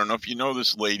Woods. I don't know if you know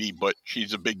this lady, but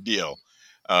she's a big deal.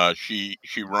 She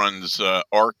runs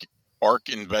ARK ARK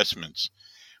Investments,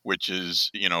 which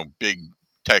is, big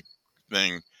tech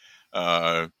thing,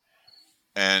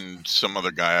 and some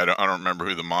other guy. I don't remember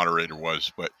who the moderator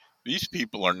was, but these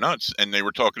people are nuts. And they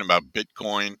were talking about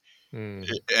Bitcoin.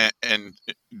 And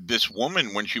this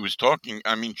woman, when she was talking,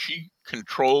 I mean, she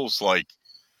controls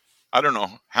I don't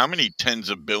know how many tens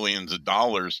of billions of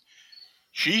dollars.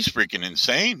 She's freaking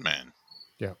insane, man.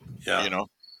 Yeah.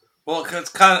 Well, it's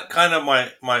kind of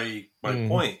my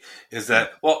point is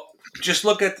that, well, just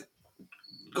let's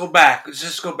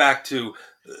just go back to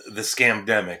the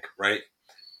scamdemic, right?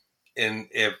 And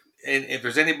if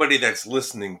there's anybody that's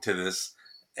listening to this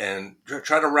and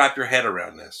try to wrap your head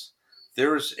around this,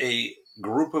 there's a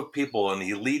group of people, an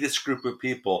elitist group of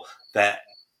people that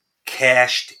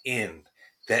cashed in,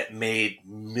 that made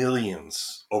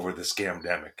millions over the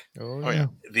scamdemic. Oh yeah.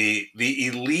 The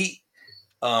elite,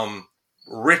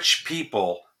 rich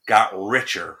people got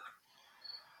richer,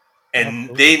 and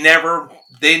Absolutely.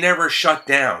 they never shut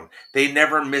down. They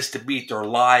never missed a beat. Their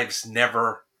lives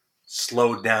never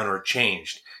slowed down or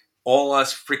changed. All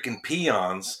us freaking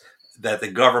peons that the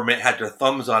government had their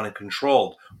thumbs on and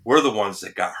controlled were the ones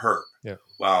that got hurt. Yeah.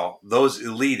 While those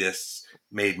elitists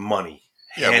made money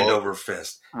hand over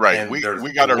fist. Right. And we got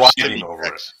our stimmy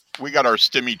checks. We got our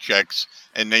stimmy checks,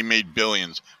 and they made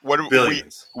billions.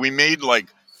 Billions. We made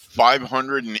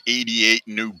 588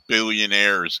 new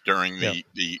billionaires during the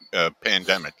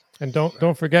pandemic. And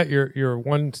don't forget your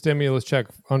one stimulus check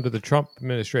under the Trump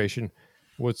administration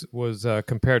was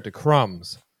compared to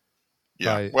crumbs.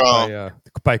 Yeah.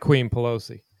 By Queen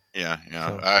Pelosi. Yeah.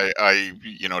 So.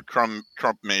 Trump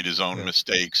made his own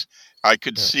mistakes. I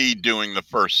could see doing the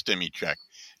first stimmy check.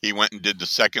 He went and did the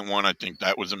second one. I think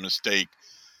that was a mistake.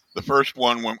 The first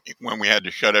one, when we had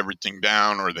to shut everything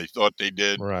down, or they thought they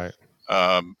did, right?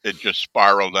 It just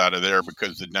spiraled out of there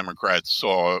because the Democrats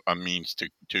saw a means to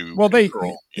well,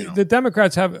 control, the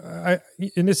Democrats have,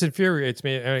 and this infuriates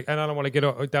me, and I don't want to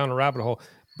get down a rabbit hole,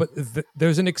 but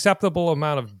there's an acceptable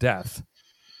amount of death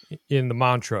in the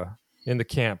mantra. In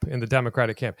the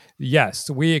Democratic camp. Yes,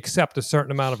 we accept a certain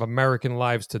amount of American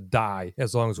lives to die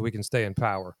as long as we can stay in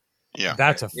power. Yeah.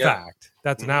 That's a fact.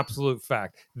 That's an absolute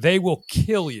fact. They will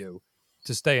kill you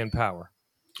to stay in power.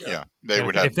 Yeah. They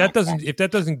would have. If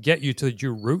that doesn't get you to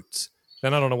your roots,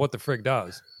 then I don't know what the frig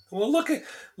does. Well, look at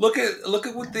what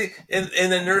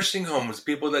in the nursing homes,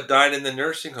 people that died in the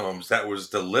nursing homes, that was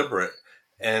deliberate.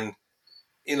 And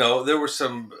there was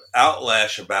some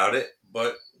outlash about it,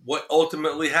 but what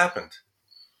ultimately happened?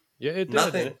 Yeah, it did.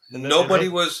 Nothing. Nobody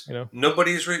was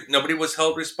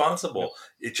held responsible.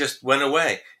 Yeah. It just went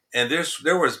away. And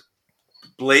there was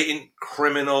blatant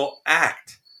criminal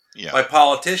act by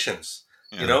politicians,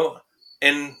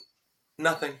 and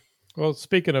nothing. Well,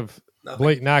 speaking of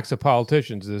blatant acts of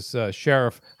politicians, this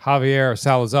Sheriff Javier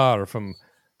Salazar from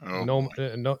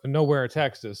nowhere,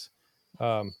 Texas.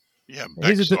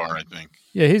 Bexar, I think.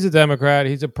 Yeah, he's a Democrat.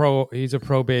 He's a pro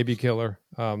baby killer.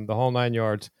 The whole 9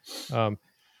 yards.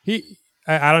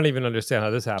 I don't even understand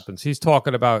how this happens. He's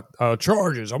talking about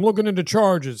charges. I'm looking into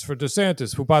charges for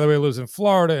DeSantis, who, by the way, lives in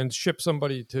Florida and shipped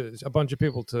a bunch of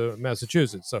people to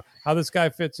Massachusetts. So how this guy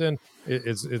fits in,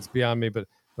 it's beyond me. But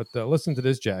listen to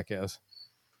this jackass.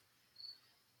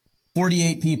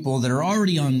 48 people that are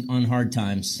already on hard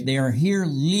times. They are here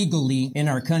legally in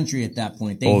our country at that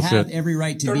point. They have every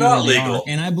right to be where they are.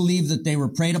 And I believe that they were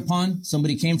preyed upon.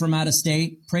 Somebody came from out of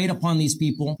state, preyed upon these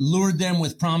people, lured them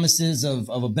with promises of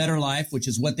a better life, which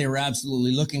is what they were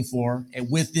absolutely looking for,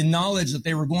 with the knowledge that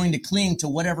they were going to cling to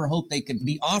whatever hope they could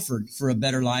be offered for a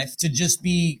better life, to just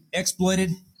be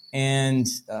exploited and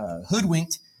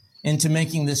hoodwinked into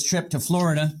making this trip to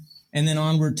Florida and then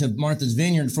onward to Martha's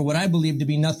Vineyard for what I believe to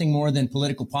be nothing more than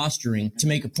political posturing to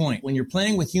make a point. When you're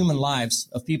playing with human lives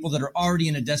of people that are already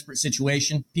in a desperate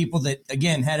situation, people that,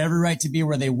 again, had every right to be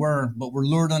where they were, but were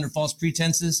lured under false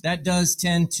pretenses, that does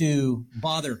tend to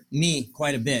bother me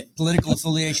quite a bit. Political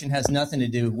affiliation has nothing to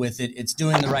do with it. It's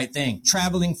doing the right thing.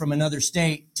 Traveling from another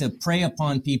state to prey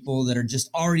upon people that are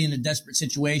just already in a desperate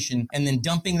situation and then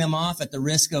dumping them off at the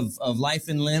risk of life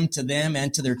and limb to them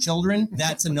and to their children,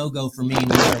 that's a no-go for me,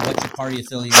 no matter what your party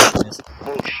affiliation is.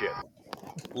 Bullshit.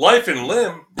 Life and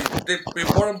limb, they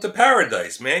brought them to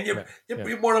paradise, man. You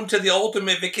brought them to the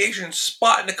ultimate vacation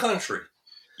spot in the country.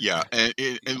 Yeah, and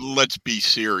let's be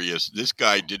serious. This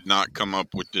guy did not come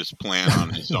up with this plan on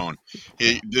his own.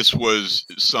 This was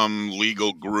some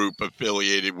legal group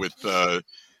affiliated with some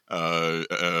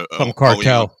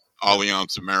cartel,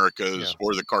 Alliance Americas,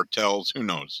 or the cartels. Who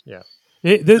knows? Yeah.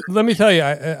 Let me tell you,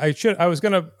 I was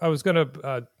gonna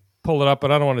pull it up,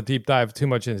 but I don't want to deep dive too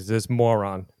much into this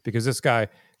moron, because this guy's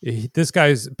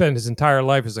spent his entire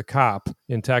life as a cop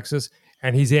in Texas,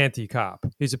 and he's anti-cop.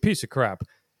 He's a piece of crap.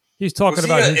 He's talking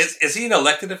about is he an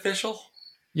elected official?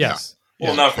 Yes. Yeah.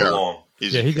 Well, not for long.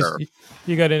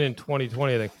 He got in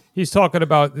 2020, I think. He's talking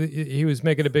about, he was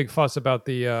making a big fuss about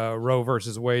the Roe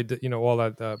versus Wade, all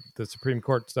that, the Supreme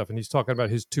Court stuff. And he's talking about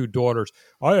his 2 daughters.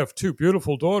 I have 2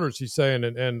 beautiful daughters, he's saying,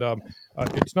 and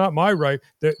it's not my right.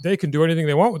 They can do anything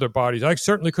they want with their bodies. I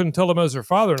certainly couldn't tell them as their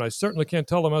father, and I certainly can't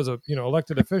tell them as a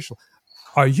elected official.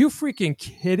 Are you freaking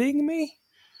kidding me?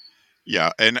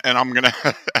 Yeah, and I'm going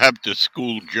to have to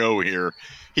school Joe here.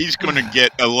 He's going to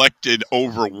get elected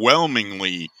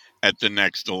overwhelmingly at the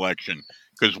next election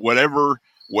because whatever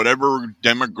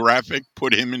demographic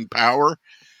put him in power,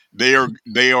 they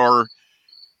are,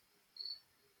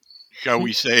 shall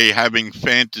we say, having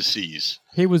fantasies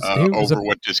over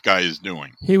what this guy is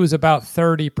doing. He was about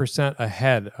 30%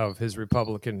 ahead of his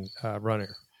Republican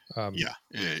runner. I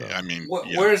mean,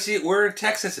 where is he? Where in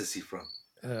Texas is he from?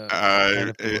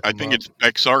 I think it's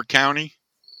Bexar County.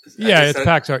 Yeah, it's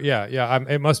Bexar. Yeah.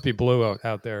 It must be blue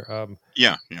out there.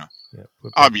 Yeah.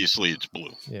 Obviously, it's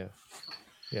blue. Yeah.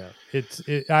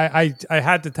 I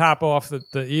had to top off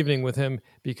the evening with him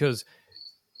because,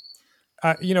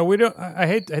 we don't. I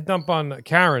hate to dump on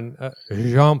Karen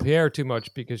Jean-Pierre too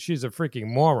much because she's a freaking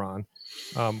moron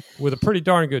with a pretty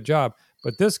darn good job.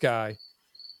 But this guy,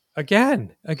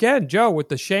 again, Joe, with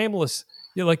the shameless.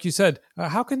 Like you said,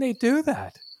 how can they do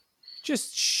that?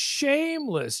 Just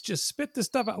shameless. Just spit the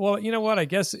stuff out. Well, you know what? I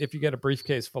guess if you get a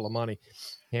briefcase full of money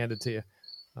handed to you.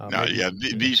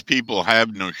 These people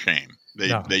have no shame.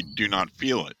 They do not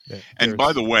feel it. And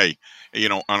by the way,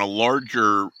 in a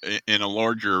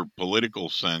larger political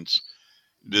sense,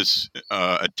 this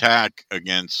attack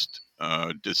against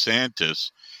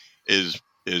DeSantis is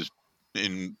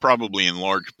probably in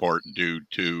large part due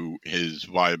to his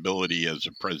viability as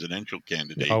a presidential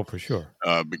candidate. Oh, for sure.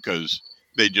 Because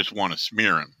they just want to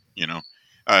smear him.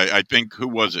 I think, who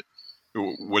was it?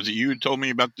 Was it you who told me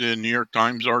about the New York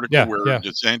Times article where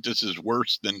DeSantis is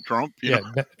worse than Trump?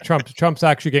 Trump's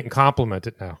actually getting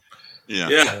complimented now.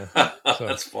 Yeah.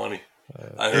 That's funny.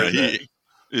 I heard that.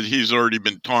 He's already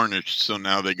been tarnished, so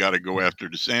now they got to go after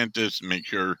DeSantis and make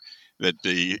sure that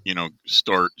they,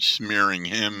 start smearing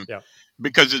him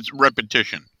because it's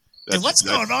repetition. What's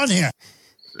going on here?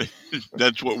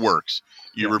 That's what works.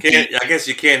 I guess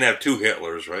you can't have 2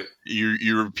 Hitlers, right?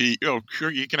 You repeat. Oh,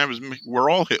 sure, you can have. We're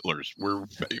all Hitlers. We're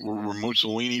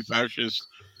Mussolini, fascists.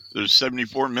 There's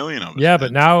 74 million of us. Yeah,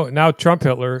 but now Trump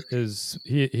Hitler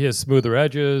he has smoother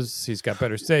edges. He's got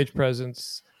better stage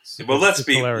presence. But let's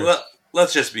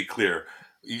just be clear.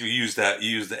 You use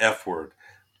the F word.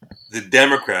 The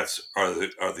Democrats are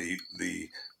the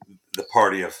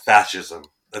party of fascism.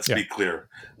 Let's be clear.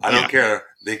 I don't care.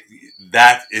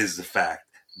 That is the fact.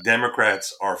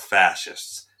 Democrats are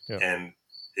fascists, and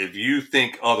if you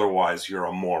think otherwise, you're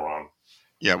a moron.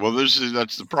 Yeah, well, that's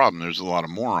the problem. There's a lot of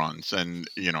morons, and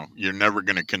you're never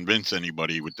going to convince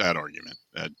anybody with that argument.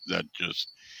 That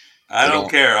just. I don't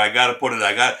care. I got to put it.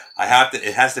 I have to.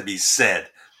 It has to be said,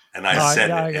 and I said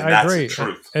it, and that's agree. The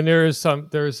truth. And there is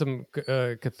some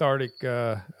cathartic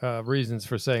reasons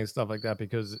for saying stuff like that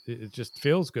because it just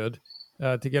feels good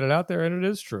to get it out there, and it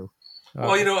is true.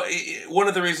 Well, one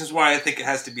of the reasons why I think it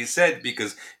has to be said,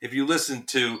 because if you listen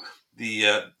to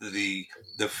the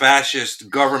fascist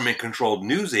government-controlled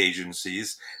news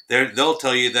agencies, they'll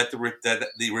tell you that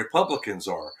the Republicans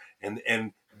are,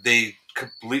 and they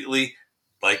completely,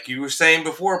 like you were saying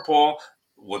before, Paul,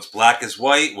 what's black is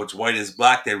white, what's white is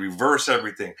black. They reverse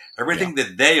everything. Everything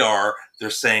that they are, they're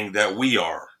saying that we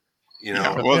are.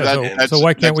 So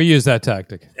why can't we use that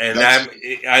tactic? And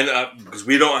because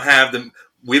we don't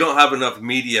have enough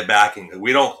media backing.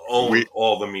 We don't own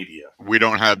all the media. We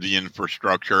don't have the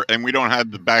infrastructure, and we don't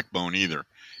have the backbone either.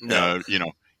 No.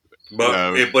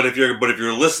 But if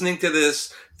you're listening to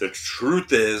this, the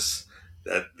truth is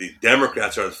that the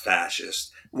Democrats are the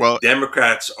fascists. The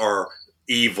Democrats are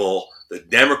evil. The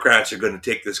Democrats are going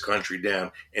to take this country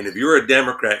down. And if you're a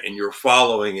Democrat and you're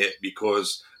following it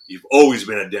because you've always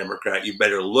been a Democrat, you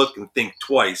better look and think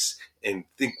twice and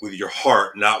think with your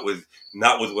heart, not with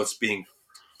what's being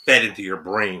fed into your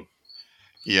brain.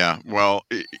 Yeah, well,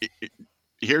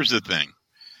 here's the thing.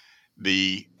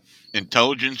 The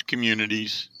intelligence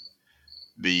communities,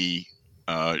 the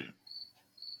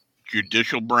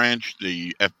judicial branch,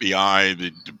 the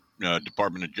FBI, the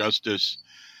Department of Justice,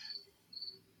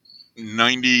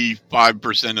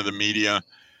 95% of the media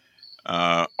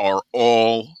are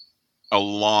all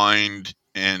aligned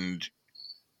and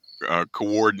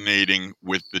coordinating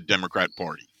with the Democrat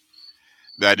Party.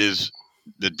 That is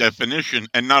the definition.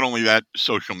 And not only that,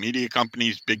 social media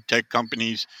companies, big tech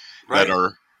companies that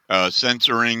are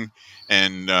censoring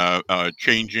and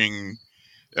changing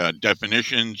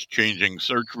definitions, changing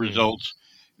search results.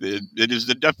 It is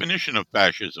the definition of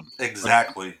fascism.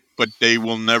 Exactly. But they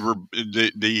will never.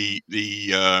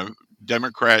 The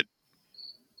Democrat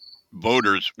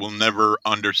voters will never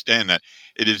understand that.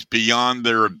 It is beyond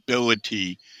their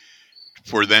ability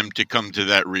for them to come to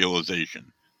that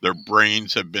realization. Their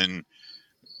brains have been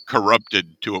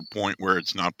corrupted to a point where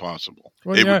it's not possible.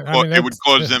 Well, it would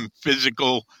cause them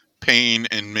physical pain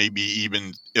and maybe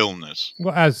even illness.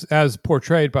 Well, as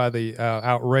portrayed by the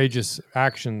outrageous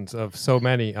actions of so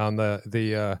many on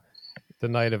the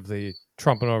night of the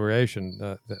Trump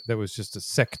inauguration, there was just a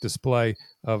sick display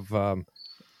of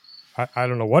I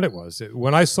don't know what it was.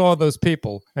 When I saw those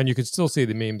people, and you can still see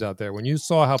the memes out there, when you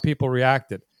saw how people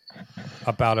reacted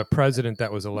about a president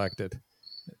that was elected,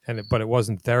 but it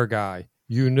wasn't their guy,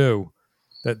 you knew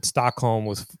that Stockholm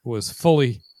was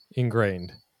fully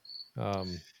ingrained.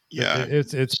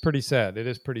 It's pretty sad. It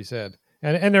is pretty sad.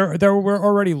 And there were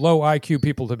already low IQ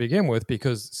people to begin with,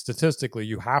 because statistically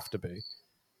you have to be.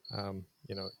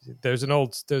 There's an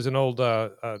old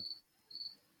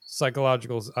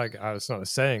psychological, it's not a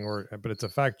saying, but it's a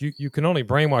fact. You can only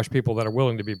brainwash people that are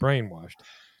willing to be brainwashed.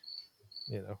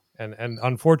 And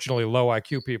unfortunately, low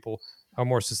IQ people are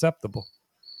more susceptible.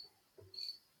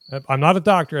 I'm not a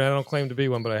doctor, and I don't claim to be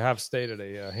one, but I have stayed at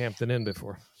a Hampton Inn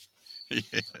before.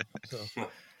 Yeah. So.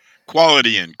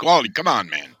 Quality. Come on,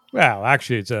 man. Well,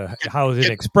 actually, it's a Holiday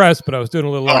Inn Express, but I was doing a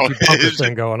little acupuncture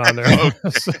thing going on there.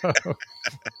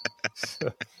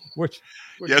 Which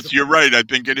yes, you're right. I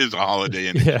think it is a Holiday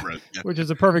Inn Express. Yeah. Which is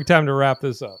a perfect time to wrap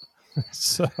this up.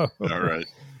 All right.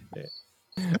 Yeah.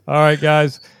 All right,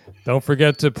 guys. Don't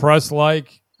forget to press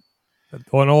like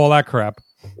on all that crap.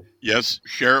 Yes,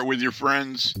 share it with your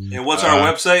friends. And what's our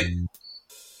website?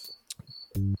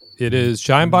 It is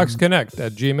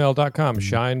shineboxconnect@gmail.com.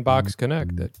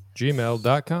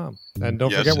 Shineboxconnect@gmail.com. And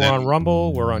don't forget, we're on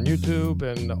Rumble, we're on YouTube,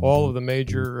 and all of the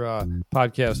major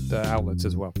podcast outlets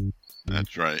as well.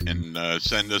 That's right. And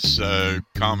send us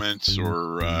comments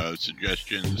or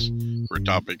suggestions for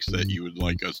topics that you would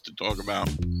like us to talk about.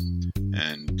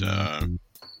 And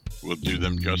we'll do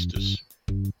them justice.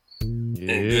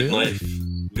 Yeah. And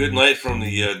good night from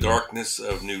the darkness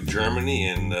of New Germany,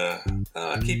 and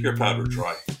keep your powder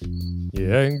dry.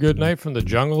 Yeah, and good night from the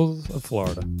jungles of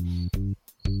Florida.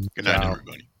 Good night,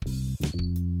 everybody.